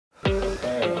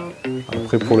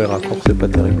après pour les raccords, c'est pas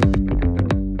terrible.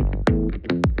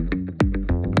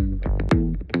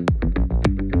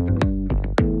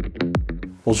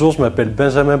 Bonjour, je m'appelle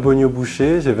Benjamin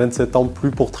Bonniot-Bouchet, j'ai 27 ans,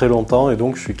 plus pour très longtemps, et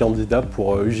donc je suis candidat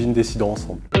pour Ugine, décidons,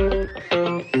 ensemble.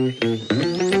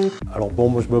 Alors bon,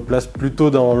 moi je me place plutôt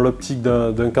dans l'optique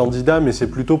d'un candidat, mais c'est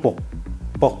plutôt pour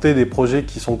porter des projets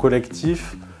qui sont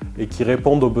collectifs et qui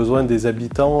répondent aux besoins des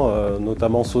habitants,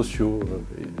 notamment sociaux,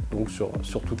 et donc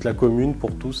sur toute la commune,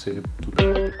 pour tous et toutes.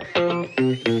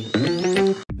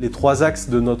 Les trois axes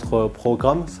de notre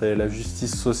programme, c'est la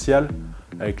justice sociale,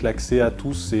 avec l'accès à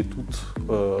tous et toutes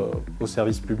aux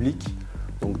services publics,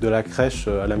 donc de la crèche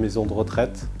à la maison de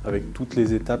retraite, avec toutes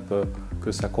les étapes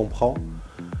que ça comprend.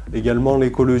 Également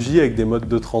l'écologie, avec des modes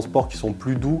de transport qui sont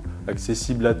plus doux,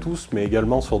 accessibles à tous, mais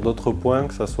également sur d'autres points,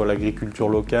 que ce soit l'agriculture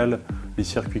locale, les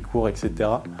circuits courts, etc.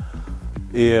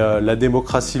 Et la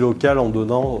démocratie locale en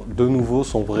donnant de nouveau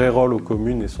son vrai rôle aux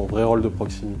communes et son vrai rôle de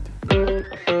proximité.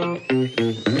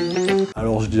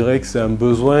 Alors je dirais que c'est un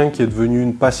besoin qui est devenu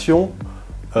une passion,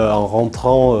 en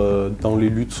rentrant dans les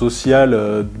luttes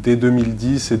sociales dès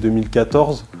 2010 et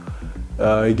 2014.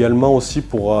 Également aussi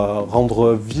pour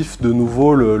rendre vif de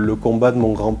nouveau le combat de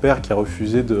mon grand-père qui a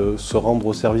refusé de se rendre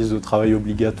au service de travail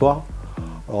obligatoire.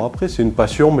 Alors après c'est une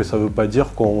passion, mais ça ne veut pas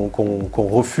dire qu'on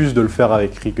refuse de le faire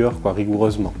avec rigueur,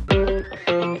 rigoureusement.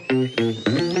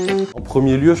 En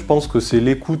premier lieu, je pense que c'est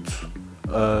l'écoute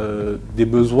des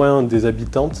besoins des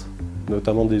habitantes,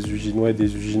 notamment des Uginois et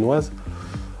des Uginoises,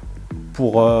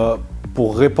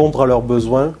 pour répondre à leurs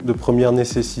besoins de première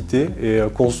nécessité et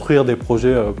construire des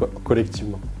projets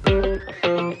collectivement.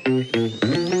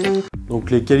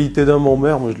 Donc les qualités d'un bon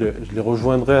maire, moi je les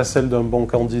rejoindrai à celles d'un bon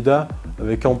candidat,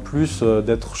 avec en plus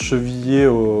d'être chevillé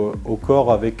au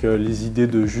corps avec les idées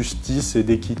de justice et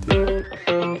d'équité.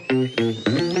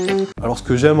 Alors ce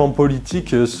que j'aime en politique,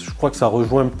 je crois que ça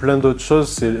rejoint plein d'autres choses,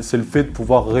 c'est le fait de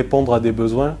pouvoir répondre à des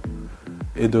besoins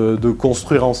et de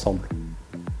construire ensemble.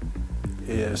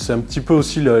 Et c'est un petit peu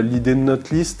aussi l'idée de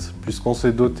notre liste, puisqu'on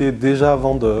s'est doté déjà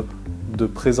avant de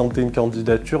présenter une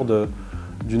candidature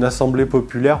d'une assemblée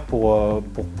populaire pour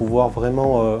pouvoir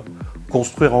vraiment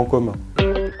construire en commun.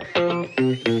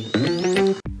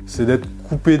 C'est d'être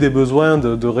coupé des besoins,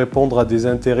 de répondre à des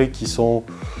intérêts qui sont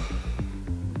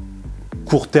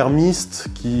court-termistes,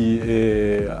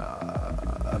 et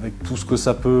avec tout ce que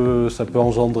ça peut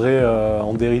engendrer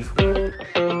en dérive.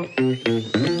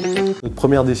 Notre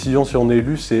première décision, si on est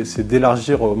élu, c'est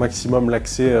d'élargir au maximum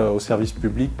l'accès aux services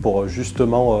publics pour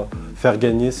justement faire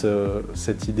gagner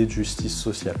cette idée de justice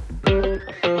sociale. Je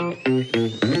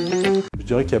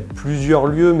dirais qu'il y a plusieurs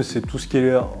lieux, mais c'est tout ce qui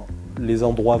est les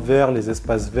endroits verts, les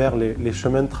espaces verts, les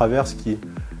chemins de traverse qui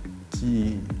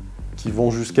vont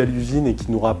jusqu'à l'usine et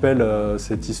qui nous rappellent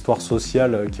cette histoire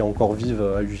sociale qui est encore vive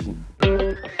à Ugine.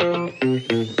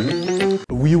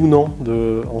 Oui ou non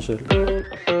de Angèle.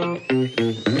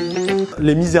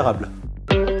 Les Misérables.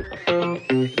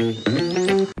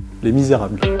 Les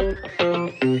Misérables.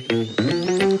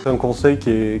 C'est un conseil qui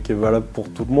est valable pour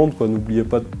tout le monde, N'oubliez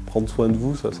pas de prendre soin de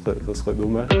vous, ça serait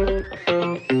dommage.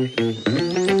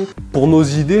 Pour nos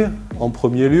idées, en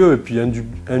premier lieu, et puis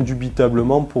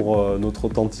indubitablement pour notre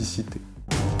authenticité.